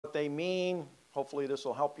what they mean. Hopefully this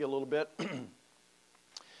will help you a little bit.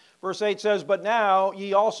 Verse 8 says, "But now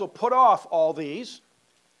ye also put off all these,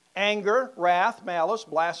 anger, wrath, malice,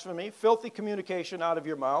 blasphemy, filthy communication out of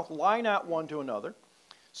your mouth. Lie not one to another,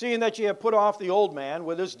 seeing that ye have put off the old man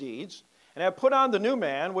with his deeds, and have put on the new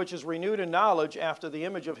man, which is renewed in knowledge after the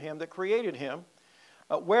image of him that created him,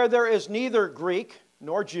 where there is neither Greek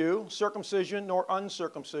nor Jew, circumcision nor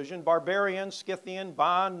uncircumcision, barbarian, Scythian,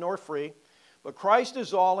 bond nor free, but Christ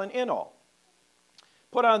is all and in all.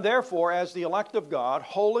 Put on therefore, as the elect of God,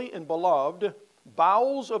 holy and beloved,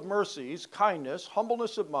 bowels of mercies, kindness,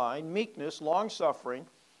 humbleness of mind, meekness, long-suffering,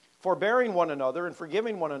 forbearing one another and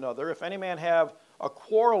forgiving one another. If any man have a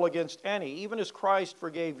quarrel against any, even as Christ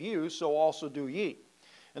forgave you, so also do ye.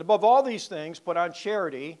 And above all these things, put on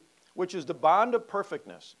charity, which is the bond of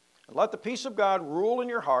perfectness. And let the peace of God rule in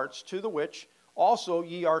your hearts, to the which also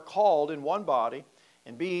ye are called in one body,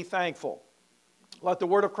 and be ye thankful. Let the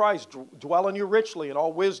word of Christ dwell in you richly in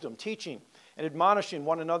all wisdom, teaching and admonishing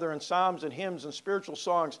one another in psalms and hymns and spiritual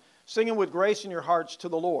songs, singing with grace in your hearts to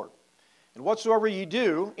the Lord. And whatsoever ye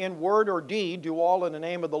do, in word or deed, do all in the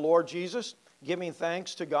name of the Lord Jesus, giving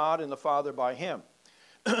thanks to God and the Father by him.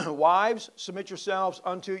 Wives, submit yourselves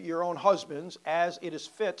unto your own husbands, as it is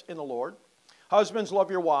fit in the Lord. Husbands,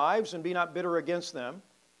 love your wives, and be not bitter against them.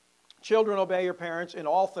 Children, obey your parents in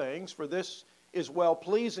all things, for this is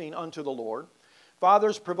well-pleasing unto the Lord.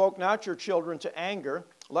 Fathers, provoke not your children to anger,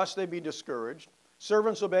 lest they be discouraged.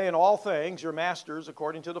 Servants, obey in all things your masters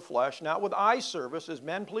according to the flesh, not with eye service as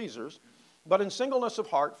men pleasers, but in singleness of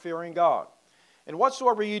heart, fearing God. And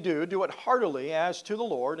whatsoever ye do, do it heartily as to the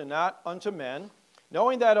Lord, and not unto men,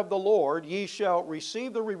 knowing that of the Lord ye shall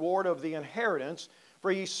receive the reward of the inheritance,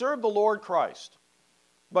 for ye serve the Lord Christ.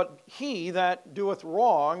 But he that doeth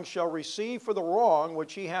wrong shall receive for the wrong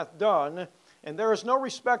which he hath done, and there is no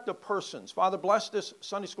respect of persons. Father, bless this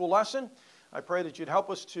Sunday school lesson. I pray that you'd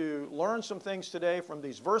help us to learn some things today from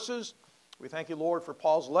these verses. We thank you, Lord, for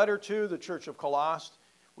Paul's letter to the church of Colossae.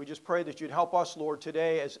 We just pray that you'd help us, Lord,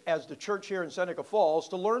 today as the church here in Seneca Falls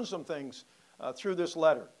to learn some things through this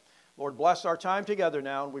letter. Lord, bless our time together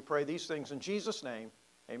now, and we pray these things in Jesus' name.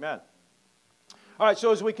 Amen. All right,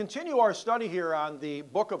 so as we continue our study here on the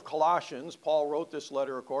book of Colossians, Paul wrote this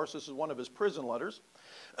letter, of course. This is one of his prison letters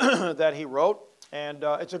that he wrote. And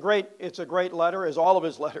it's a great letter, as all of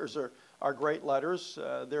his letters are great letters.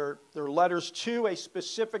 They're letters to a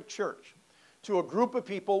specific church, to a group of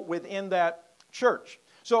people within that church.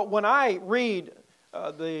 So when I read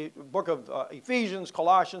the book of Ephesians,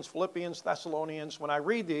 Colossians, Philippians, Thessalonians, when I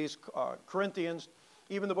read these, Corinthians,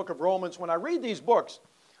 even the book of Romans, when I read these books,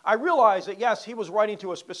 I realize that, yes, he was writing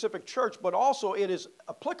to a specific church, but also it is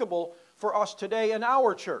applicable for us today in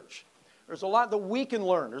our church. There's a lot that we can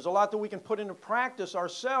learn. There's a lot that we can put into practice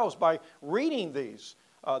ourselves by reading this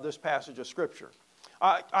passage of Scripture.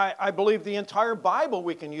 I believe the entire Bible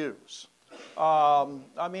we can use.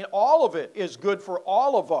 I mean, all of it is good for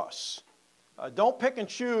all of us. Don't pick and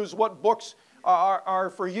choose what books are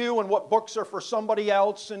for you and what books are for somebody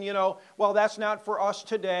else, and, well, that's not for us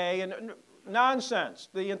today. And nonsense.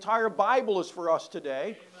 The entire Bible is for us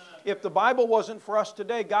today. Amen. If the Bible wasn't for us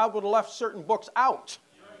today, God would have left certain books out.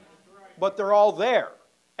 But they're all there,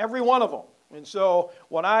 every one of them. And so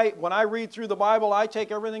when I read through the Bible, I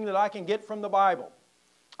take everything that I can get from the Bible.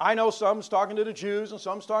 I know some's talking to the Jews, and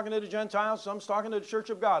some's talking to the Gentiles, some's talking to the Church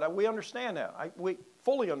of God. We understand that. We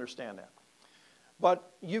fully understand that.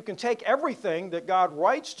 But you can take everything that God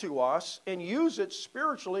writes to us and use it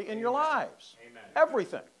spiritually in your lives. Amen.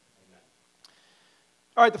 Everything.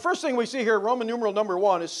 All right, the first thing we see here, Roman numeral number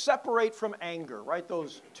 1, is separate from anger. Write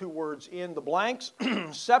those two words in the blanks.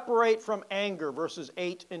 Separate from anger, verses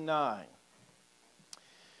 8 and 9.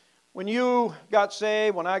 When you got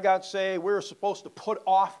saved, when I got saved, we were supposed to put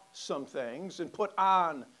off some things and put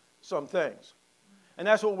on some things. And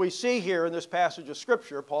that's what we see here in this passage of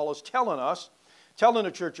Scripture. Paul is telling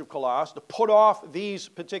the church of Colossae to put off these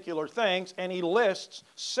particular things, and he lists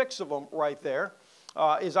 6 of them right there.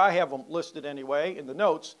 As I have them listed anyway in the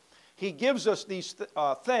notes. He gives us these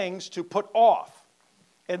things to put off.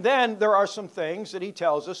 And then there are some things that he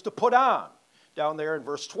tells us to put on down there in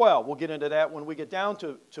verse 12. We'll get into that when we get down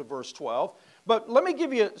to verse 12. But let me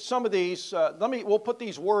give you some of these. We'll put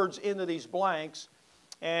these words into these blanks,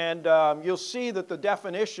 and you'll see that the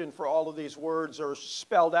definition for all of these words are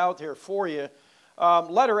spelled out here for you.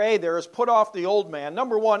 Letter A there is put off the old man.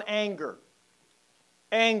 Number 1, anger.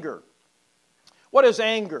 Anger. What is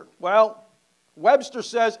anger? Well, Webster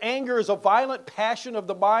says anger is a violent passion of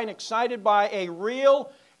the mind excited by a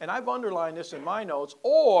real, and I've underlined this in my notes,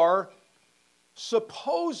 or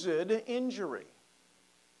supposed injury.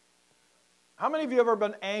 How many of you have ever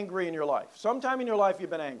been angry in your life? Sometime in your life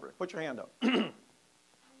you've been angry. Put your hand up.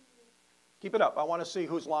 Keep it up. I want to see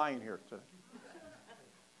who's lying here today.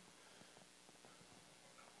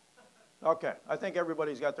 Okay, I think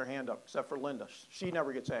everybody's got their hand up except for Linda. She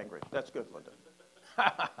never gets angry. That's good, Linda.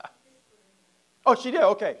 Oh, she did?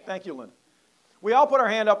 Okay, thank you, Linda. We all put our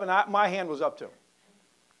hand up, and my hand was up too.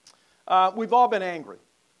 We've all been angry.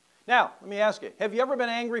 Now, let me ask you, have you ever been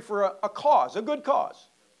angry for a cause, a good cause?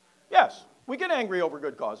 Yes, we get angry over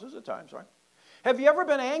good causes at times, right? Have you ever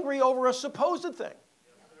been angry over a supposed thing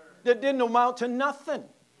that didn't amount to nothing,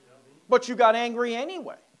 but you got angry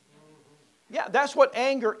anyway? Yeah, that's what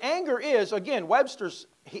anger is. Again, Webster's,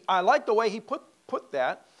 I like the way he put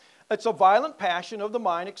that. It's a violent passion of the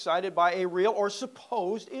mind excited by a real or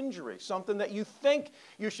supposed injury, something that you think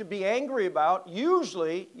you should be angry about.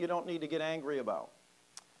 Usually, you don't need to get angry about.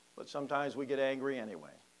 But sometimes we get angry anyway.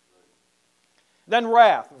 Then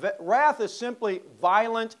wrath. Wrath is simply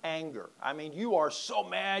violent anger. I mean, you are so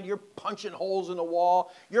mad, you're punching holes in the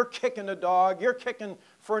wall, you're kicking a dog, you're kicking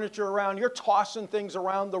furniture around, you're tossing things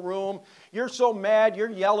around the room, you're so mad, you're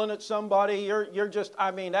yelling at somebody, you're just,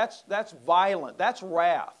 I mean, that's violent, that's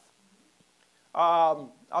wrath.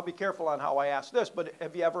 I'll be careful on how I ask this, but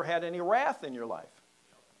have you ever had any wrath in your life?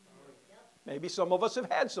 Maybe some of us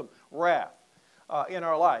have had some wrath in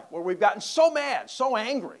our life, where we've gotten so mad, so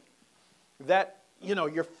angry, that, you know,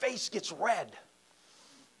 your face gets red.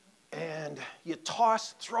 And you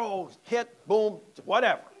toss, throw, hit, boom,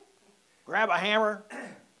 whatever. Grab a hammer.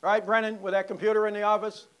 Right, Brennan, with that computer in the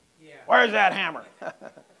office? Yeah. Where's that hammer?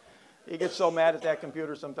 You get so mad at that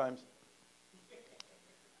computer sometimes.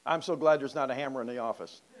 I'm so glad there's not a hammer in the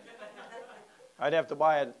office. I'd have to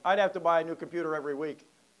buy a new computer every week.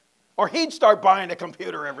 Or he'd start buying a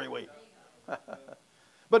computer every week.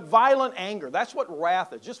 But violent anger, that's what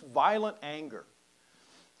wrath is, just violent anger.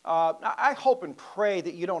 I hope and pray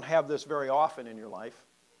that you don't have this very often in your life,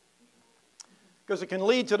 because it can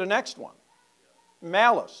lead to the next one,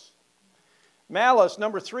 malice. Malice,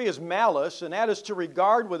 number 3, is malice, and that is to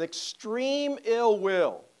regard with extreme ill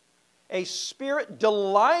will, a spirit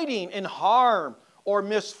delighting in harm or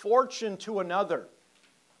misfortune to another.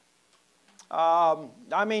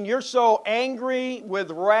 I mean, you're so angry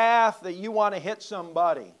with wrath that you want to hit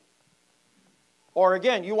somebody. Or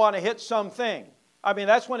again, you want to hit something. I mean,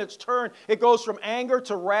 that's when it's turned. It goes from anger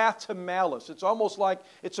to wrath to malice. It's almost like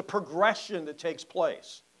it's a progression that takes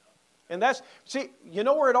place. And that's, see, you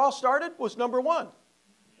know where it all started? Was number 1.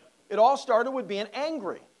 It all started with being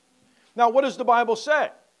angry. Now, what does the Bible say?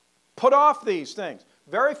 Put off these things.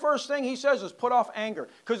 Very first thing he says is put off anger.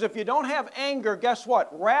 Because if you don't have anger, guess what?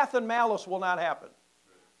 Wrath and malice will not happen.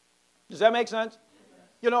 Does that make sense?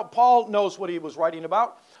 You know, Paul knows what he was writing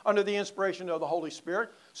about under the inspiration of the Holy Spirit.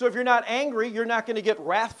 So if you're not angry, you're not going to get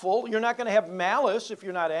wrathful. You're not going to have malice if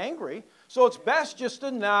you're not angry. So it's best just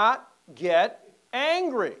to not get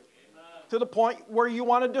angry to the point where you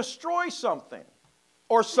want to destroy something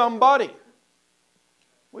or somebody.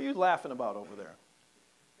 What are you laughing about over there?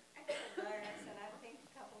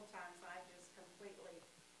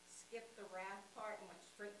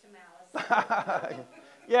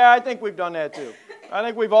 Yeah, I think we've done that too. I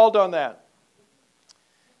think we've all done that.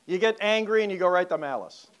 You get angry and you go right to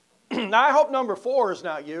malice. Now, I hope number 4 is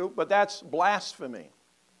not you, but that's blasphemy.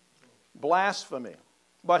 Blasphemy.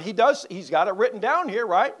 But he's got it written down here,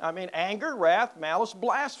 right? I mean, anger, wrath, malice,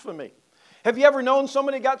 blasphemy. Have you ever known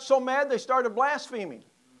somebody got so mad they started blaspheming?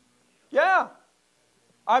 Yeah.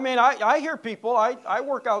 I mean, I hear people, I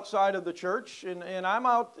work outside of the church, and I'm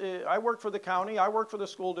out, I work for the county, I work for the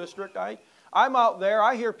school district, I'm out there,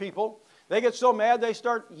 I hear people, they get so mad they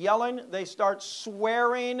start yelling, they start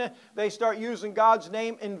swearing, they start using God's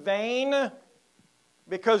name in vain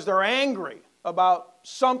because they're angry about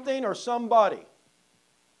something or somebody.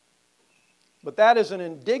 But that is an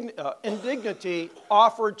indignity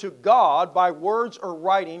offered to God by words or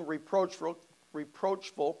writing, reproachful,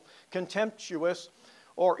 contemptuous,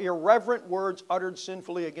 or irreverent words uttered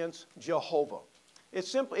sinfully against Jehovah.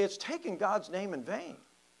 It's taking God's name in vain.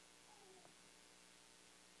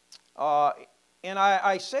 And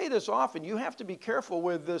I say this often, you have to be careful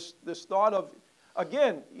with this thought of,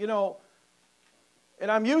 again, you know,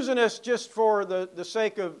 and I'm using this just for the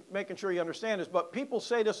sake of making sure you understand this, but people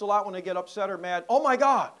say this a lot when they get upset or mad. Oh my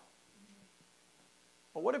God.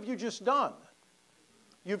 Well, what have you just done?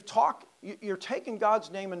 You're taking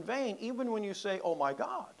God's name in vain even when you say, oh my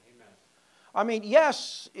God. Amen. I mean,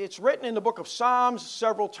 yes, it's written in the book of Psalms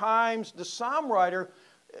several times. The psalm writer,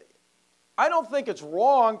 I don't think it's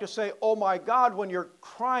wrong to say, oh my God, when you're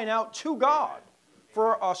crying out to God.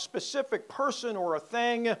 for a specific person or a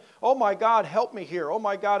thing. Oh my God, help me here. Oh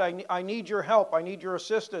my God, I need your help. I need your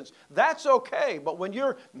assistance. That's okay. But when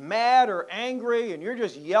you're mad or angry and you're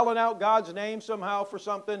just yelling out God's name somehow for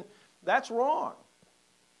something, that's wrong.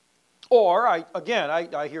 Or, I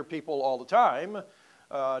hear people all the time,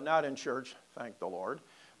 not in church, thank the Lord,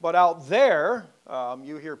 but out there,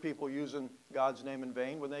 you hear people using God's name in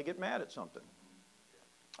vain when they get mad at something.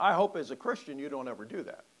 I hope as a Christian you don't ever do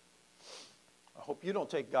that. I hope you don't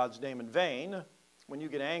take God's name in vain when you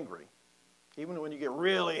get angry, even when you get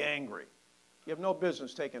really angry. You have no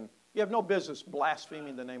business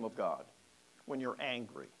blaspheming the name of God when you're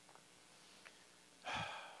angry.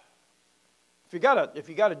 If you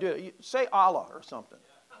gotta do it, say Allah or something.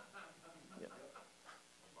 You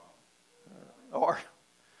know. Or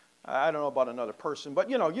I don't know about another person, but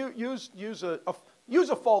you use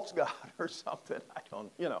a false god or something.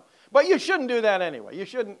 But you shouldn't do that anyway. You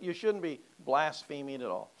shouldn't be blaspheming at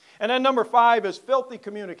all. And then number 5 is filthy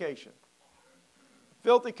communication.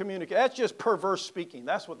 Filthy communication. That's just perverse speaking.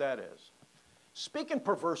 That's what that is. Speaking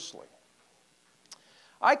perversely.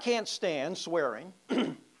 I can't stand swearing.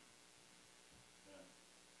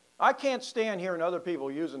 I can't stand hearing other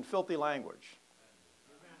people using filthy language.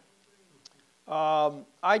 I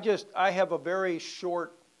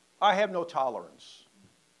have no tolerance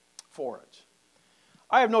for it.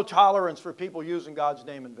 I have no tolerance for people using God's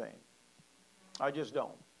name in vain. I just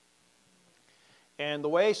don't. And the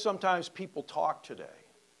way sometimes people talk today,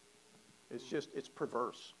 it's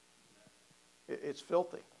perverse. It's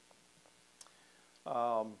filthy.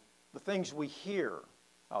 The things we hear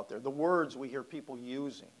out there, the words we hear people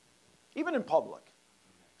using, even in public.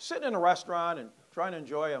 Sitting in a restaurant and trying to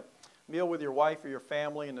enjoy a meal with your wife or your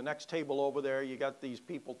family, and the next table over there, you got these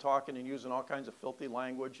people talking and using all kinds of filthy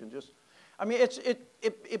language, and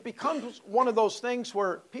it becomes one of those things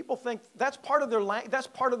where people think that's part of their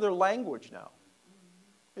language now,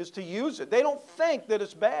 is to use it. They don't think that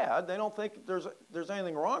it's bad. They don't think there's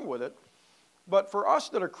anything wrong with it. But for us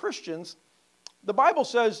that are Christians, the Bible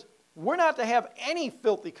says we're not to have any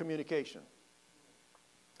filthy communication.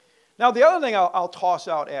 Now, the other thing I'll toss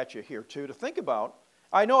out at you here, too, to think about,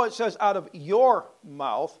 I know it says out of your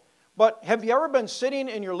mouth, but have you ever been sitting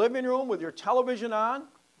in your living room with your television on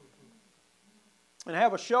and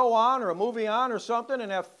have a show on or a movie on or something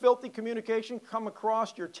and have filthy communication come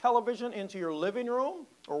across your television into your living room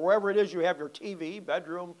or wherever it is you have your TV,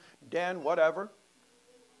 bedroom, den, whatever?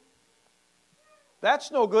 That's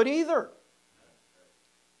no good either.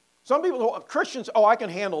 Some people, Christians, I can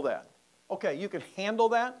handle that. Okay, you can handle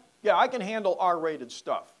that? Yeah, I can handle R-rated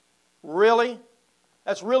stuff. Really?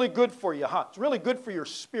 That's really good for you, huh? It's really good for your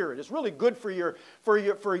spirit. It's really good for your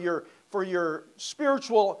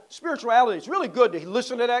spirituality. It's really good to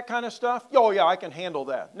listen to that kind of stuff. Oh yeah, I can handle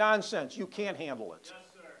that. Nonsense. You can't handle it.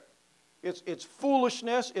 Yes, sir. It's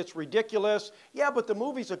foolishness. It's ridiculous. Yeah, but the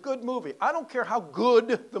movie's a good movie. I don't care how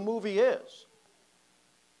good the movie is.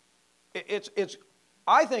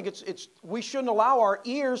 I think we shouldn't allow our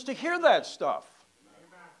ears to hear that stuff.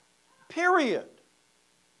 Period.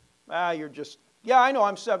 I know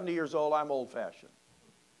I'm 70 years old. I'm old-fashioned.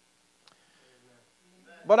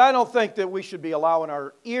 But I don't think that we should be allowing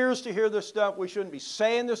our ears to hear this stuff. We shouldn't be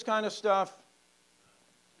saying this kind of stuff.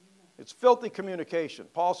 It's filthy communication.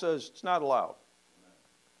 Paul says it's not allowed.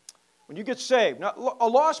 When you get saved, now, a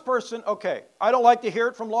lost person, okay, I don't like to hear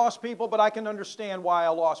it from lost people, but I can understand why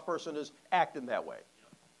a lost person is acting that way.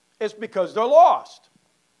 It's because they're lost.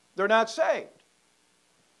 They're not saved.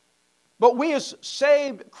 But we as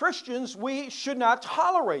saved Christians, we should not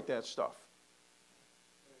tolerate that stuff.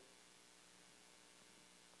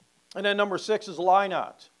 And then number 6 is lie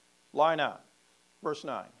not. Lie not. Verse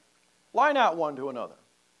 9. Lie not one to another,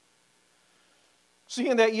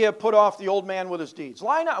 seeing that ye have put off the old man with his deeds.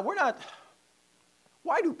 Lie not.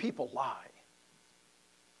 Why do people lie?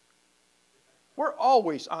 We're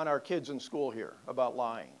always on our kids in school here about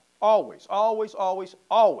lying. Always, always, always,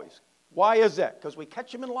 always. Why is that? Because we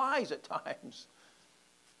catch them in lies at times.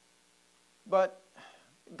 But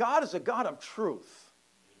God is a God of truth.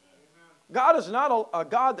 God is not a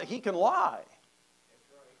God that He can lie.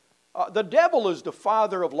 The devil is the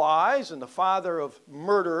father of lies and the father of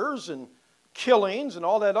murders and killings and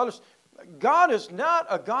all that other stuff. God is not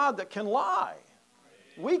a God that can lie.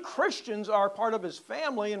 We Christians are part of His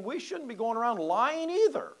family, and we shouldn't be going around lying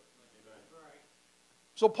either.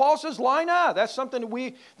 So Paul says, lie not. That's something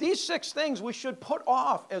these 6 things we should put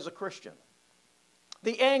off as a Christian.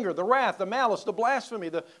 The anger, the wrath, the malice, the blasphemy,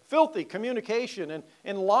 the filthy communication,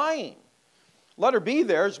 and lying. Letter B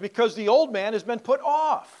there is because the old man has been put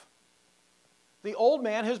off. The old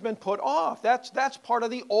man has been put off. That's part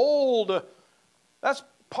of the old That's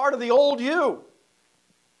part of the old you.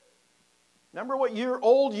 Remember what your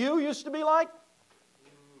old you used to be like?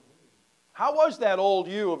 How was that old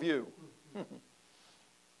you of you? All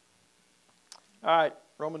right,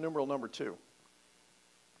 Roman numeral number 2.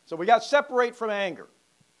 So we got separate from anger.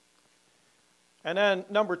 And then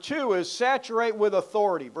number 2 is saturate with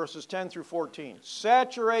authority, verses 10 through 14.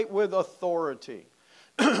 Saturate with authority.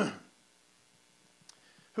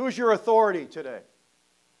 Who's your authority today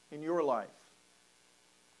in your life?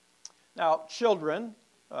 Now, children,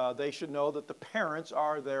 they should know that the parents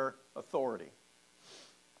are their authority.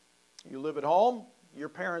 You live at home, your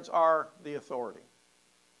parents are the authority.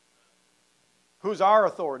 Who's our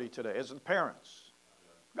authority today? Is it the parents?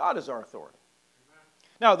 God is our authority.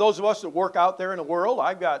 Now, those of us that work out there in the world,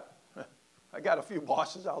 I got a few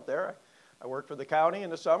bosses out there. I work for the county in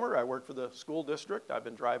the summer. I work for the school district. I've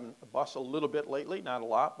been driving a bus a little bit lately, not a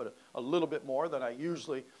lot, but a little bit more than I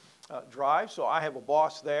usually drive. So I have a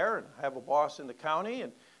boss there, and I have a boss in the county,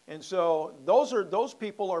 and so those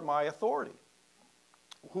people are my authority,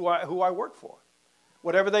 who I work for.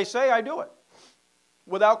 Whatever they say, I do it,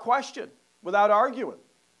 without question, without arguing.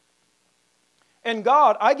 And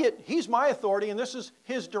God, He's my authority, and this is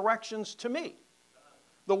His directions to me,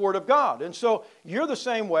 the Word of God. And so you're the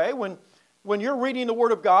same way. When you're reading the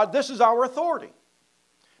Word of God, this is our authority.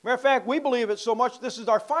 Matter of fact, we believe it so much, this is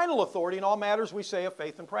our final authority in all matters we say of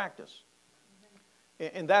faith and practice.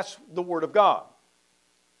 And that's the Word of God.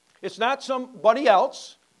 It's not somebody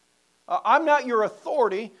else. I'm not your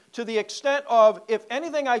authority to the extent of, if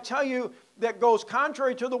anything I tell you that goes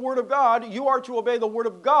contrary to the Word of God, you are to obey the Word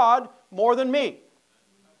of God more than me.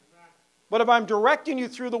 But if I'm directing you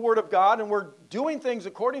through the Word of God and we're doing things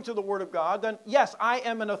according to the Word of God, then yes, I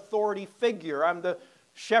am an authority figure. I'm the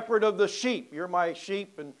shepherd of the sheep. You're my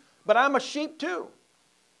sheep, but I'm a sheep too.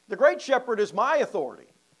 The great shepherd is my authority.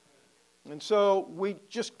 And so we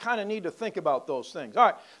just kind of need to think about those things. All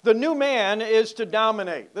right, the new man is to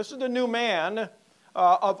dominate. This is the new man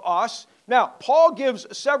of us. Now, Paul gives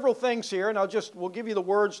several things here, and we'll give you the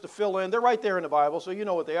words to fill in. They're right there in the Bible, so you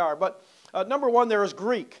know what they are. But number 1, there is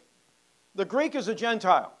Greek. The Greek is a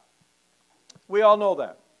Gentile. We all know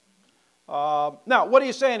that. Now, what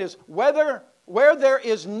he's saying is, where there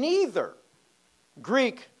is neither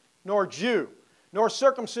Greek nor Jew, nor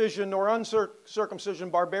circumcision nor uncircumcision,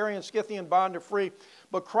 barbarian, Scythian, bond or free,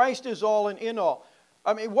 but Christ is all and in all.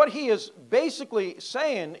 I mean, what he is basically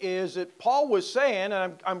saying is that Paul was saying,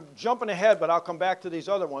 and I'm jumping ahead, but I'll come back to these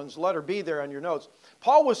other ones, letter B there on your notes.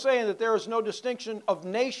 Paul was saying that there is no distinction of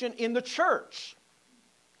nation in the church.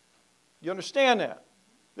 You understand that?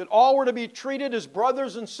 That all were to be treated as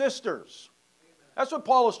brothers and sisters. That's what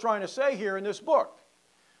Paul is trying to say here in this book.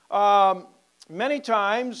 Many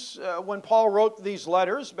times when Paul wrote these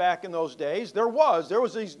letters back in those days, there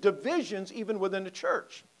was these divisions even within the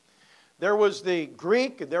church. There was the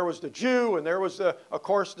Greek, and there was the Jew, and there was, of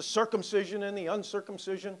course, the circumcision and the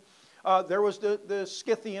uncircumcision. There was the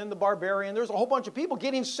Scythian, the barbarian. There's a whole bunch of people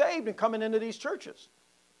getting saved and coming into these churches.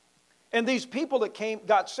 And these people that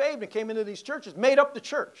got saved and came into these churches made up the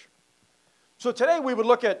church. So today we would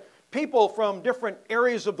look at people from different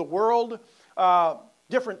areas of the world,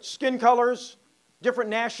 different skin colors, different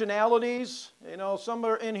nationalities. You know, some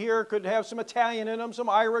are in here could have some Italian in them, some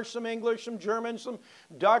Irish, some English, some German, some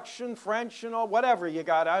Dutch and French, whatever you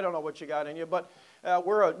got. I don't know what you got in you, but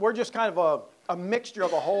we're just kind of a mixture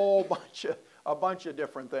of a bunch of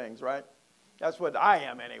different things, right? That's what I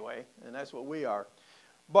am anyway, and that's what we are.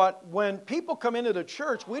 But when people come into the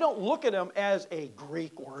church, we don't look at them as a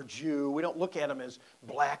Greek or a Jew. We don't look at them as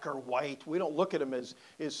black or white. We don't look at them as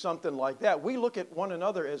something like that. We look at one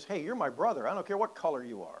another as, hey, you're my brother. I don't care what color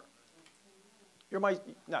you are.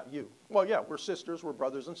 Not you. Well, yeah, we're sisters. We're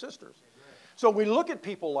brothers and sisters. So we look at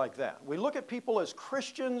people like that. We look at people as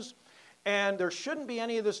Christians, and there shouldn't be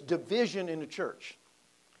any of this division in the church.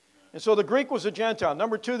 And so the Greek was a Gentile.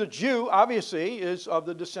 Number 2, the Jew, obviously, is of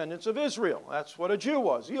the descendants of Israel. That's what a Jew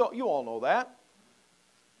was. You all know that.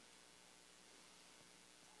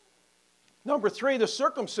 Number 3, the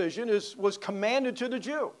circumcision was commanded to the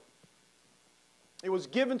Jew. It was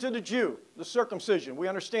given to the Jew, the circumcision. We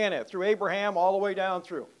understand that through Abraham all the way down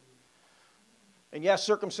through. And yes,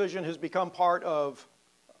 circumcision has become part of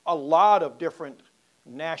a lot of different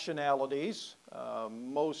nationalities.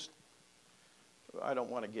 I don't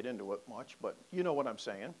want to get into it much, but you know what I'm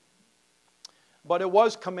saying. But it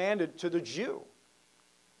was commanded to the Jew.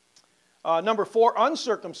 Number 4,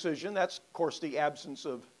 uncircumcision. That's, of course, the absence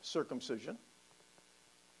of circumcision.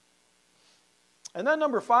 And then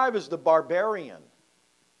number 5 is the barbarian.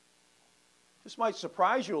 This might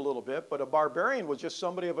surprise you a little bit, but a barbarian was just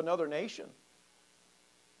somebody of another nation.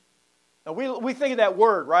 Now, we think of that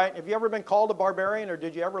word, right? Have you ever been called a barbarian, or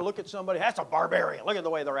did you ever look at somebody, that's a barbarian, look at the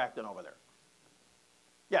way they're acting over there?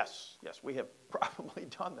 Yes, we have probably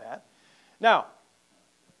done that. Now,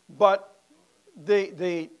 but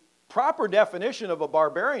the proper definition of a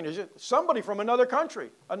barbarian is somebody from another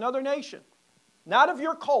country, another nation, not of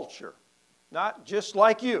your culture, not just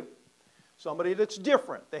like you. Somebody that's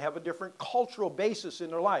different. They have a different cultural basis in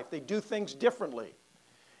their life. They do things differently.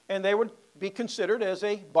 And they would be considered as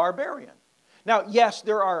a barbarian. Now, yes,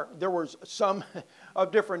 there were some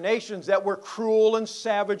of different nations that were cruel and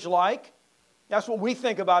savage-like. That's what we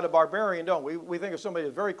think about a barbarian, don't we? We think of somebody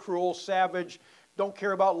that's very cruel, savage, don't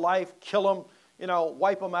care about life, kill them,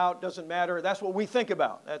 wipe them out, doesn't matter. That's what we think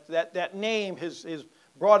about. That name has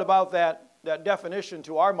brought about that definition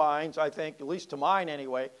to our minds, I think, at least to mine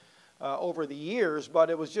anyway, over the years. But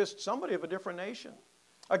it was just somebody of a different nation.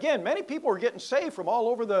 Again, many people were getting saved from all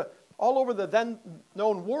over the then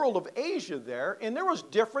known world of Asia there, and there was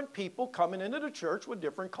different people coming into the church with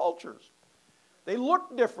different cultures. They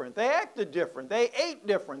looked different, they acted different, they ate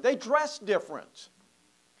different, they dressed different.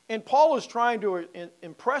 And Paul is trying to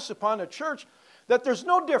impress upon the church that there's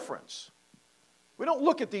no difference. We don't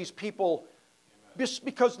look at these people just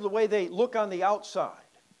because of the way they look on the outside.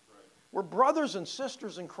 We're brothers and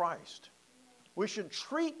sisters in Christ. We should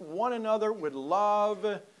treat one another with love.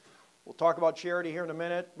 We'll talk about charity here in a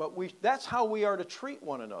minute, but that's how we are to treat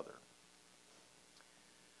one another.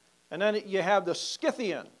 And then you have the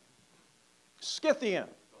Scythian. Scythian,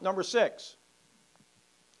 number 6.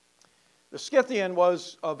 The Scythian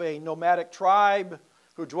was of a nomadic tribe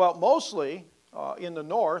who dwelt mostly in the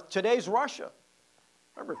north. Today's Russia.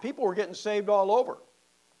 Remember, people were getting saved all over.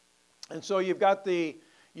 And so you've got the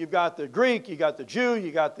Greek, you got the Jew,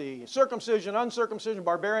 you got the circumcision, uncircumcision,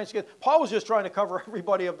 barbarians. Paul was just trying to cover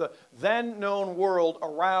everybody of the then known world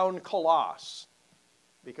around Colossus,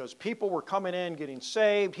 because people were coming in, getting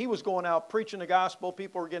saved. He was going out preaching the gospel.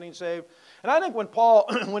 People were getting saved. And I think when Paul,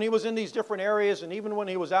 when he was in these different areas, and even when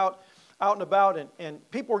he was out and about,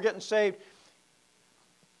 and people were getting saved,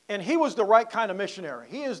 and he was the right kind of missionary.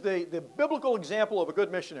 He is the biblical example of a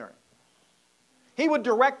good missionary. He would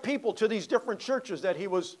direct people to these different churches that he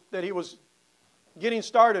was getting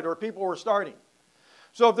started, or people were starting.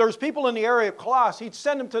 So if there's people in the area of Colossus, he'd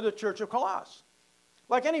send them to the church of Colossus.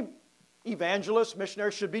 Like any evangelist,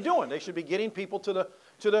 missionary should be doing. They should be getting people to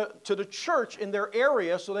the church in their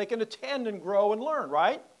area so they can attend and grow and learn,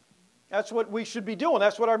 right? That's what we should be doing.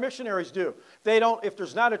 That's what our missionaries do. If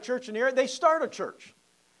there's not a church in the area, they start a church.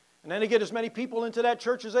 And then they get as many people into that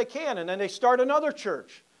church as they can, and then they start another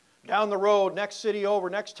church. Down the road, next city over,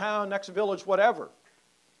 next town, next village, whatever.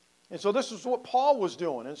 And so this is what Paul was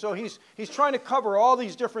doing. And so he's trying to cover all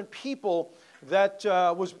these different people that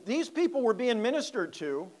these people were being ministered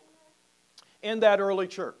to in that early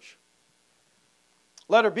church.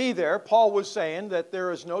 Letter B there, Paul was saying that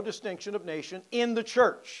there is no distinction of nation in the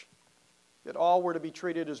church, that all were to be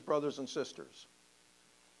treated as brothers and sisters.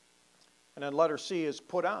 And then letter C is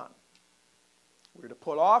put on. We're to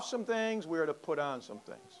put off some things, we're to put on some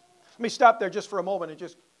things. Let me stop there just for a moment and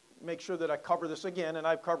just make sure that I cover this again, and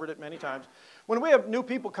I've covered it many times. When we have new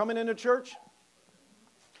people coming into church,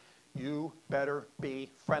 you better be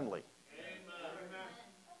friendly. Amen.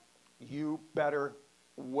 You better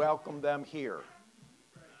welcome them here.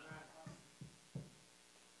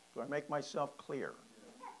 Do I make myself clear?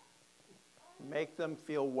 Make them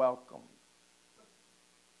feel welcome.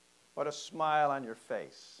 Put a smile on your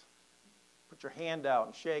face. Put your hand out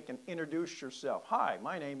and shake and introduce yourself. Hi,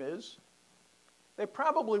 my name is. They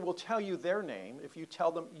probably will tell you their name if you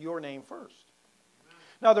tell them your name first.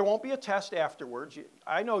 Now, there won't be a test afterwards.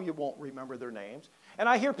 I know you won't remember their names. And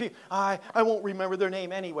I hear people, I won't remember their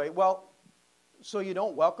name anyway. Well, so you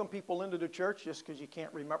don't welcome people into the church just because you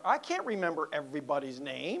can't remember. I can't remember everybody's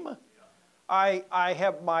name. I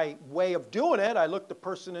have my way of doing it. I look the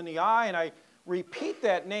person in the eye and I repeat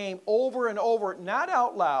that name over and over, not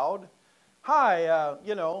out loud. Hi,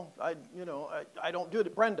 I don't do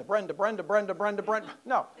it. Brenda.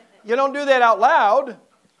 No, you don't do that out loud.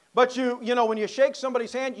 But when you shake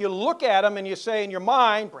somebody's hand, you look at them and you say in your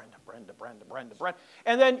mind, Brenda.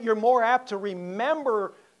 And then you're more apt to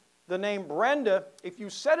remember the name Brenda if you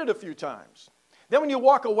said it a few times. Then when you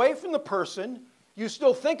walk away from the person, you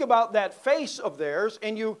still think about that face of theirs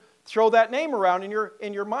and you throw that name around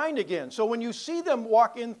in your mind again. So when you see them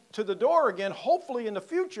walk into the door again, hopefully in the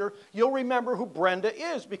future, you'll remember who Brenda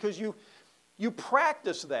is because you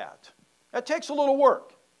practice that. That takes a little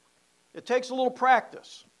work. It takes a little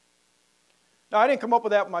practice. Now, I didn't come up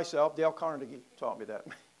with that myself. Dale Carnegie taught me that.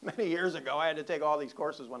 many years ago. I had to take all these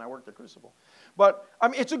courses when I worked at Crucible. But I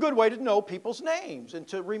mean, it's a good way to know people's names and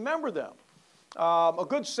to remember them. A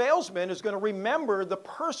good salesman is going to remember the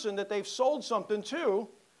person that they've sold something to.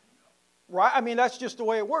 Right? I mean, that's just the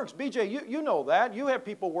way it works. BJ, you know that. You have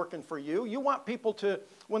people working for you. You want people to,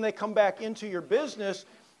 when they come back into your business,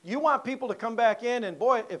 you want people to come back in, and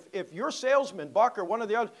boy, if your salesman, Buck, or one of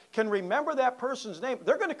the others, can remember that person's name,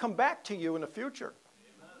 they're going to come back to you in the future.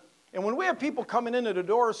 Amen. And when we have people coming into the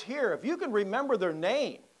doors here, if you can remember their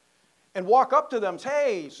name and walk up to them, say,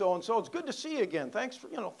 hey, so-and-so, it's good to see you again. Thanks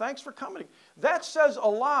for coming. That says a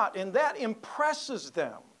lot, and that impresses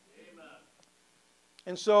them. Amen.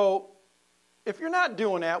 And so, if you're not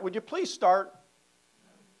doing that, would you please start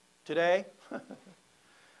today?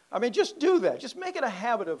 I mean, just do that. Just make it a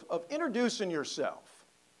habit of introducing yourself.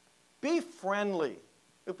 Be friendly.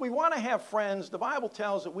 If we want to have friends, the Bible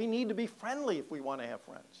tells that we need to be friendly if we want to have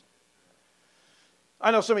friends.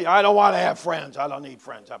 I know some of you, I don't want to have friends. I don't need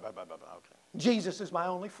friends. Okay. Jesus is my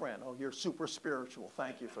only friend. Oh, you're super spiritual.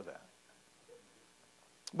 Thank you for that.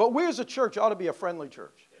 But we as a church ought to be a friendly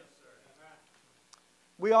church.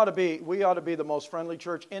 We ought to be the most friendly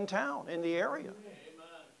church in town, in the area.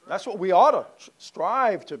 That's what we ought to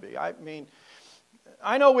strive to be. I mean,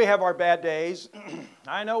 I know we have our bad days.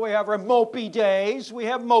 I know we have our mopey days. We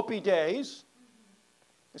have mopey days.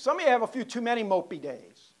 Some of you have a few too many mopey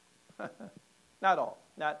days. Not all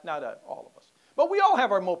of us. But we all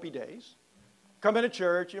have our mopey days. Come into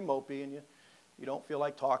church, you're mopey, and you don't feel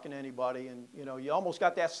like talking to anybody, and you almost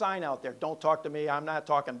got that sign out there, don't talk to me, I'm not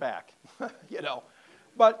talking back.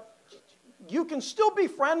 But you can still be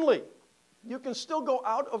friendly. You can still go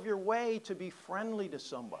out of your way to be friendly to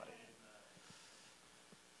somebody.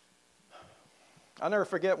 I'll never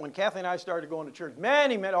forget when Kathy and I started going to church.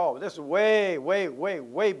 This is way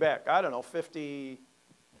back. I don't know, 50,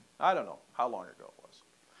 I don't know how long ago it was.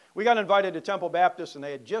 We got invited to Temple Baptist, and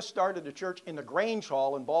they had just started a church in the Grange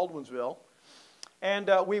Hall in Baldwinsville. And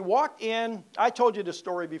we walked in. I told you this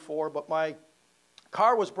story before, but my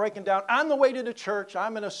car was breaking down. On the way to the church,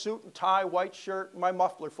 I'm in a suit and tie, white shirt, and my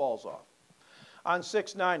muffler falls off on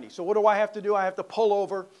 690. So what do I have to do? I have to pull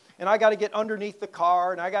over, and I got to get underneath the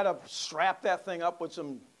car, and I got to strap that thing up with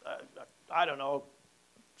some, I don't know,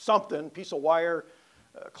 something, piece of wire,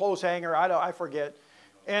 clothes hanger, I forget.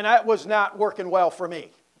 And that was not working well for me.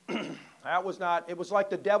 It was like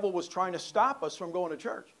the devil was trying to stop us from going to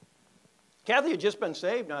church. Kathy had just been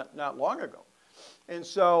saved not long ago. And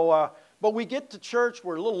so, but we get to church,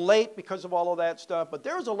 we're a little late because of all of that stuff, but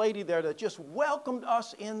there was a lady there that just welcomed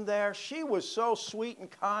us in there. She was so sweet and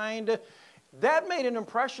kind. That made an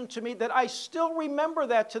impression to me that I still remember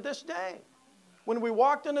that to this day. When we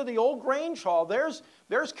walked into the old Grange Hall, there's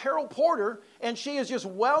Carol Porter, and she is just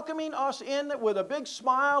welcoming us in with a big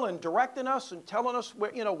smile and directing us and telling us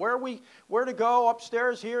where to go,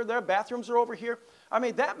 upstairs here, there, bathrooms are over here. I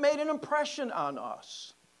mean, that made an impression on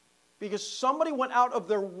us, because somebody went out of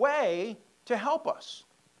their way to help us.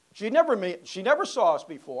 She never saw us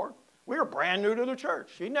before. We were brand new to the church.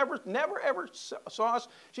 She never ever saw us.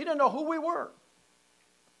 She didn't know who we were.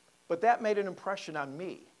 But that made an impression on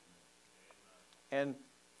me. And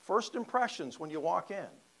first impressions when you walk in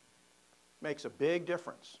makes a big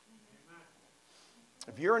difference.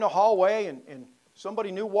 If you're in a hallway and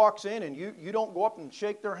somebody new walks in and you don't go up and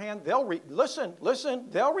shake their hand, they'll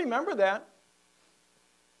remember that.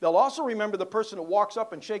 They'll also remember the person who walks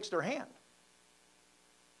up and shakes their hand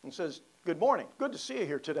and says, good morning, good to see you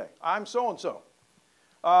here today. I'm so-and-so.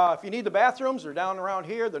 If you need the bathrooms, they're down around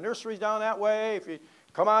here. The nursery's down that way. If you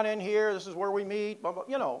come on in here, this is where we meet. Blah,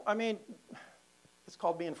 blah. I mean, it's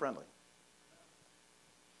called being friendly.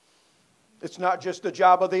 It's not just the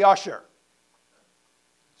job of the usher.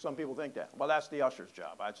 Some people think that. Well, that's the usher's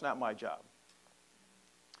job. It's not my job.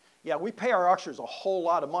 Yeah, we pay our ushers a whole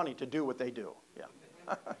lot of money to do what they do. Yeah.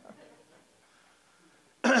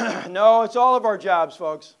 No, it's all of our jobs,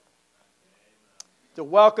 folks. To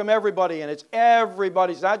welcome everybody, and it's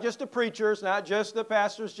everybody's, not just the preachers, not just the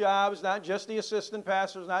pastor's jobs, not just the assistant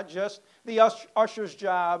pastors, not just the usher's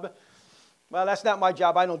job. Well, that's not my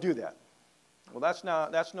job. I don't do that. Well, that's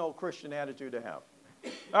no Christian attitude to have.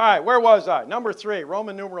 All right, where was I? Number 3,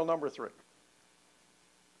 Roman numeral number 3.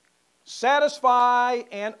 Satisfy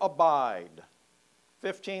and abide.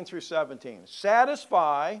 15 through 17.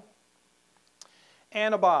 Satisfy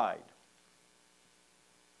and abide.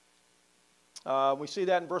 We see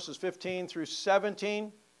that in verses 15 through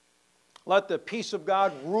 17. Let the peace of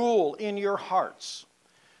God rule in your hearts,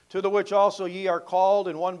 to the which also ye are called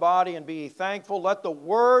in one body, and be ye thankful. Let the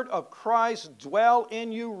word of Christ dwell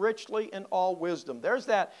in you richly in all wisdom. There's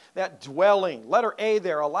that dwelling. Letter A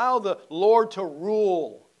there. Allow the Lord to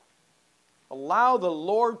rule Allow the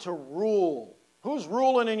Lord to rule. Who's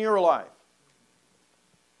ruling in your life?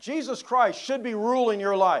 Jesus Christ should be ruling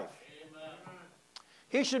your life.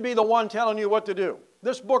 He should be the one telling you what to do.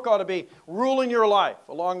 This book ought to be ruling your life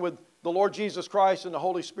along with the Lord Jesus Christ and the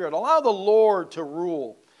Holy Spirit. Allow the Lord to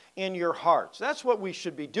rule in your hearts. That's what we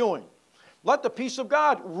should be doing. Let the peace of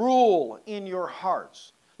God rule in your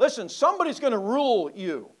hearts. Listen, somebody's going to rule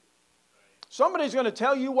you. Somebody's going to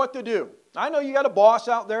tell you what to do. I know you got a boss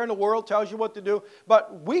out there in the world tells you what to do,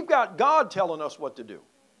 but we've got God telling us what to do.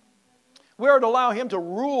 We are to allow Him to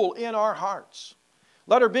rule in our hearts.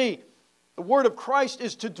 Letter B, the word of Christ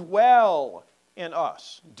is to dwell in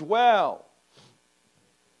us. Dwell.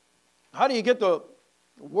 How do you get the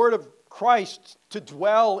word of Christ to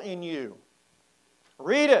dwell in you?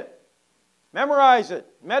 Read it. Memorize it.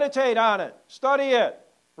 Meditate on it. Study it.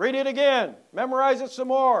 Read it again. Memorize it some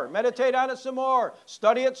more. Meditate on it some more.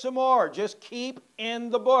 Study it some more. Just keep in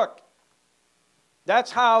the book.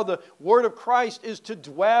 That's how the word of Christ is to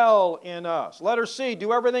dwell in us. Letter C,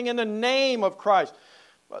 do everything in the name of Christ.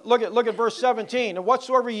 Look at verse 17. And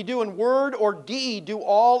whatsoever you do in word or deed, do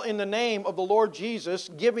all in the name of the Lord Jesus,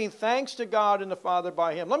 giving thanks to God and the Father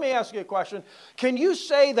by Him. Let me ask you a question. Can you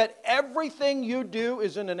say that everything you do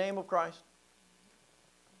is in the name of Christ?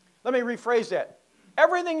 Let me rephrase that.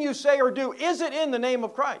 Everything you say or do, is it in the name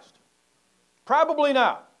of Christ? Probably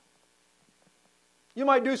not. You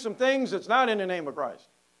might do some things that's not in the name of Christ.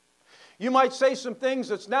 You might say some things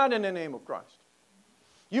that's not in the name of Christ.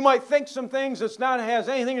 You might think some things that's not has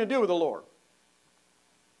anything to do with the Lord.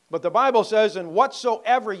 But the Bible says, and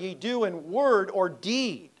whatsoever ye do in word or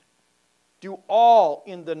deed, do all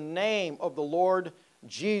in the name of the Lord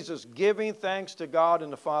Jesus, giving thanks to God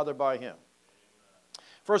and the Father by Him.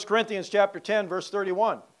 1 Corinthians chapter 10, verse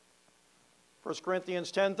 31. 1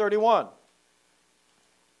 Corinthians 10:31.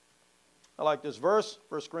 I like this verse.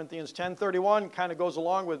 1 Corinthians 10:31 kind of goes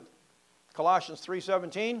along with Colossians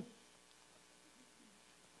 3:17.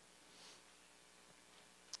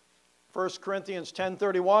 1 Corinthians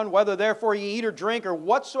 10:31. Whether therefore ye eat or drink or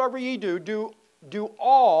whatsoever ye do, do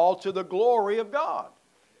all to the glory of God.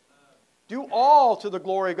 Do all to the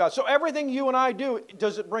glory of God. So everything you and I do,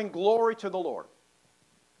 does it bring glory to the Lord?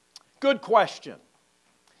 Good question.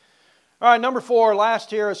 All right, number 4, last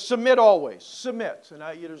here is submit always. Submit. And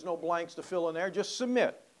there's no blanks to fill in there. Just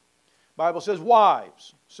submit. The Bible says,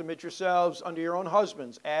 wives, submit yourselves unto your own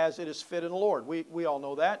husbands as it is fit in the Lord. We all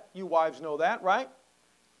know that. You wives know that, right?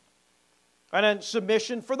 And then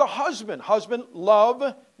submission for the husband. Husband,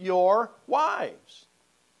 love your wives.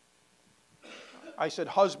 I said,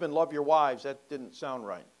 husband, love your wives. That didn't sound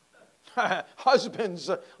right. Husbands,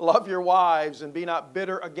 love your wives and be not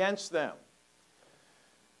bitter against them.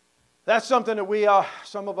 That's something that we,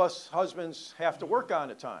 some of us husbands have to work on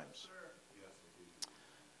at times.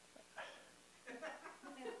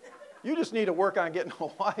 You just need to work on getting a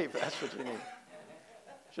wife. That's what you need.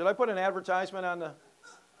 Should I put an advertisement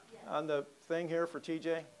on the thing here for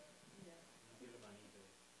TJ?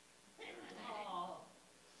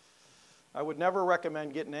 I would never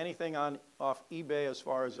recommend getting anything off eBay as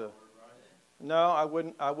far as a... No, I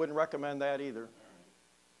wouldn't recommend that either.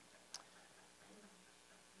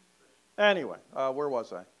 Anyway, where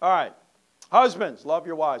was I? All right. Husbands, love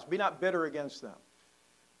your wives. Be not bitter against them.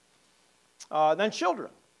 Then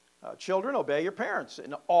children. Children, obey your parents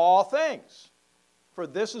in all things, for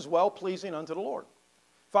this is well-pleasing unto the Lord.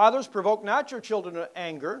 Fathers, provoke not your children to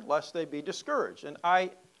anger, lest they be discouraged. And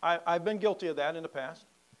I've been guilty of that in the past.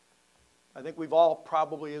 I think we've all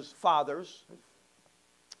probably, as fathers,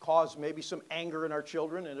 caused maybe some anger in our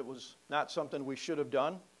children, and it was not something we should have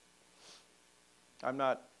done. I'm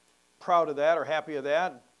not proud of that or happy of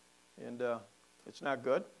that, and it's not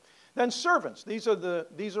good. Then servants. These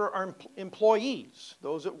are our employees,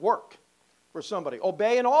 those that work for somebody.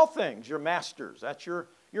 Obey in all things your masters. That's your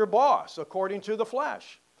boss, according to the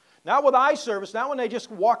flesh. Not with eye service, not when they just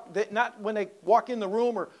walk, not when they walk in the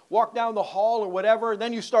room or walk down the hall or whatever,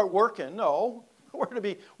 then you start working. No, we're to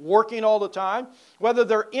be working all the time. Whether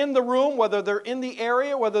they're in the room, whether they're in the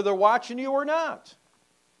area, whether they're watching you or not.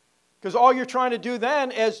 Because all you're trying to do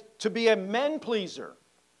then is to be a men pleaser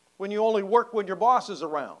when you only work when your boss is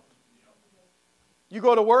around. You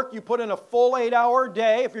go to work, you put in a full 8-hour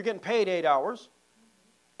day, if you're getting paid 8 hours,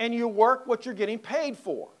 and you work what you're getting paid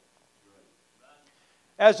for.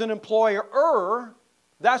 As an employer,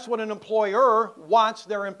 that's what an employer wants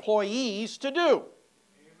their employees to do.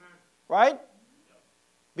 Right?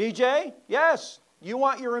 BJ? Yes. You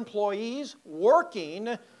want your employees working.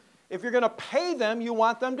 If you're going to pay them, you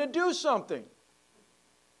want them to do something.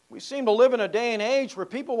 We seem to live in a day and age where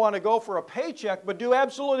people want to go for a paycheck but do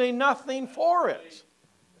absolutely nothing for it.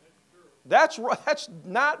 That's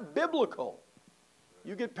not biblical.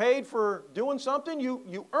 You get paid for doing something,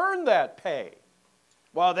 you earn that pay.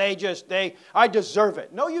 Well, I deserve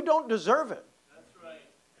it. No, you don't deserve it. That's right.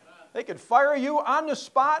 They could fire you on the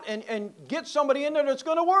spot and get somebody in there that's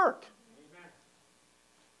going to work.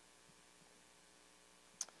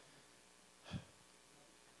 Amen.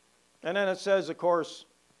 And then it says, of course,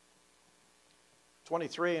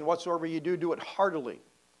 23, and whatsoever you do, do it heartily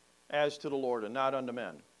as to the Lord and not unto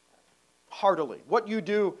men. Heartily. What you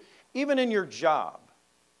do, even in your job.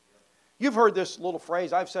 You've heard this little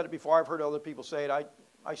phrase. I've said it before. I've heard other people say it.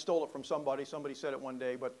 I stole it from somebody. Somebody said it one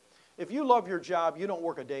day. But if you love your job, you don't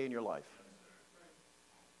work a day in your life.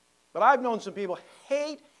 But I've known some people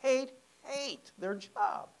hate their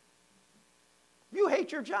job. If you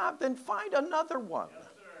hate your job, then find another one. Yes, sir.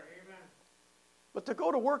 Amen. But to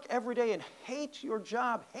go to work every day and hate your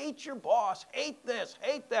job, hate your boss, hate this,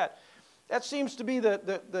 hate that, that seems to be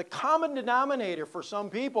the common denominator for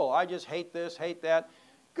some people. I just hate this, hate that.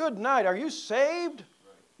 Good night. Are you saved?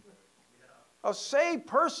 A saved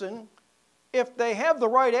person, if they have the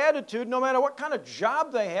right attitude, no matter what kind of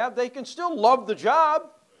job they have, they can still love the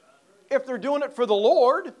job if they're doing it for the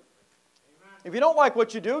Lord. Amen. If you don't like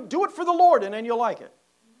what you do it for the Lord, and then you'll like it,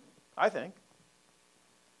 I think.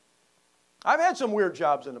 I've had some weird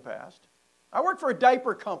jobs in the past. I worked for a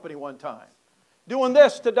diaper company one time, doing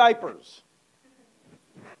this to diapers.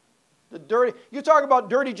 You talk about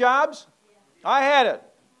dirty jobs? I had it.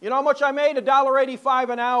 You know how much I made? $1.85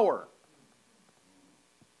 an hour.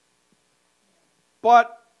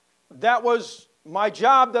 But that was my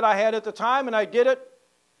job that I had at the time, and I did it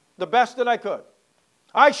the best that I could.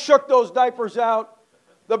 I shook those diapers out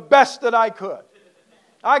the best that I could.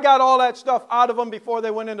 I got all that stuff out of them before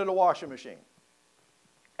they went into the washing machine.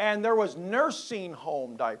 And there was nursing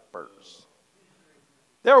home diapers.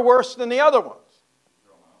 They're worse than the other ones.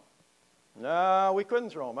 No, we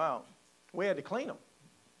couldn't throw them out. We had to clean them.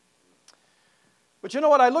 But you know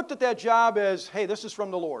what? I looked at that job as, hey, this is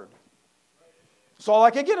from the Lord. That's all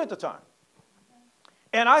I could get at the time.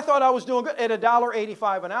 And I thought I was doing good. At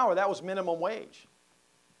 $1.85 an hour, that was minimum wage.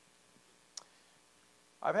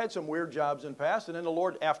 I've had some weird jobs in the past, and then the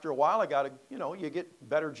Lord, after a while, you get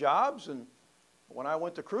better jobs. And when I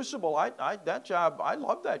went to Crucible, I loved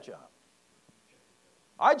that job.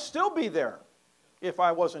 I'd still be there if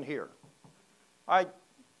I wasn't here. I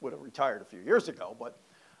would have retired a few years ago, but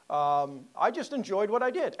I just enjoyed what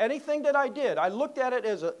I did. Anything that I did, I looked at it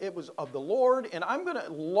as it was of the Lord, and I'm going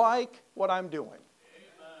to like what I'm doing. Amen.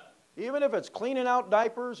 Even if it's cleaning out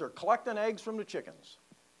diapers or collecting eggs from the chickens.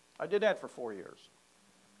 I did that for 4 years.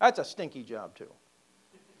 That's a stinky job, too.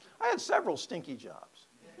 I had several stinky jobs.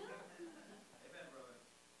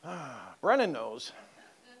 Brennan knows.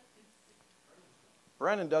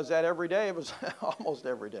 Brennan does that every day. It was almost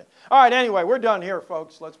every day. All right, anyway, we're done here,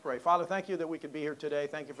 folks. Let's pray. Father, thank you that we could be here today.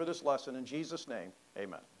 Thank you for this lesson. In Jesus' name,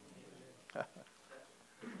 amen.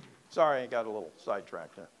 Sorry, I got a little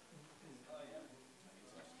sidetracked there.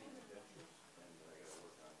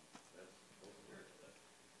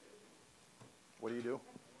 What do you do?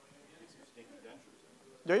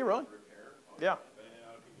 Do you really? Yeah.